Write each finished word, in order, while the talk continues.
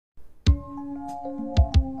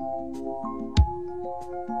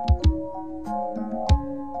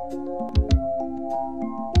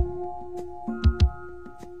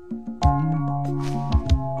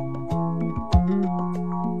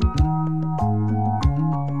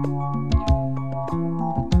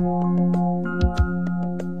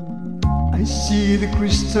I see the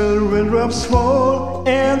crystal raindrops fall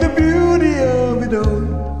and the beauty of it all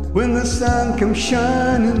when the sun comes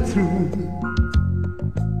shining through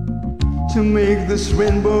to make these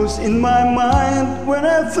rainbows in my mind. When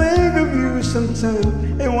I think of you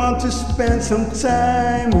sometime, I want to spend some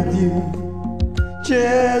time with you,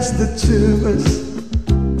 just the two of us.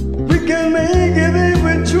 We can make it if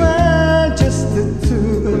we try, just the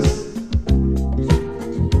two of us.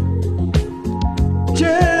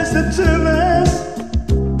 Just the two of us,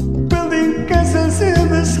 building castles in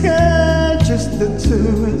the sky. Just the two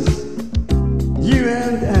of us, you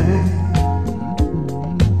and I.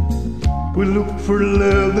 We look for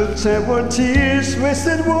love that type our tears,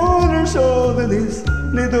 wasted waters, all that is.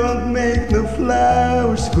 They don't make the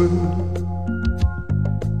flowers grow.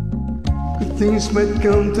 Good things might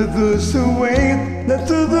come to those who wait, not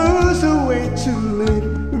to those who wait too late.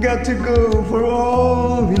 We got to go for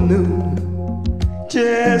all we know.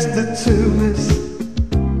 Just the two of us,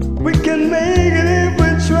 we can make it if we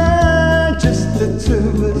try. Just the two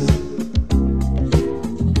of us,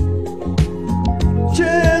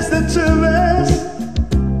 just the two of us,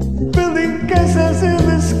 building castles in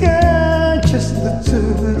the sky. Just the two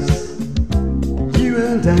of us, you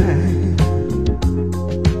and I.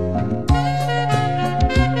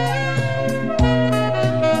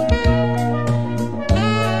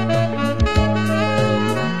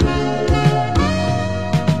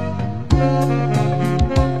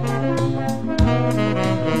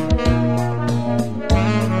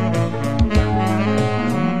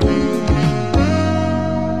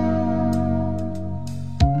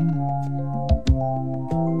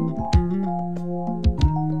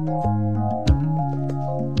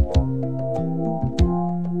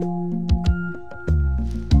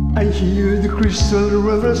 I hear the crystal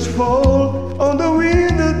rivers fall on the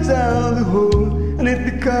window down the hall, and it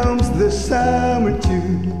becomes the summer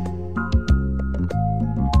tune.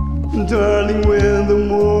 Darling, when the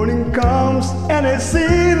morning comes and I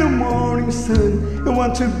see the morning sun, I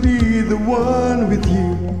want to be the one with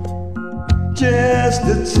you. Just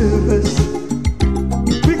the two of us,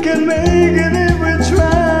 we can make it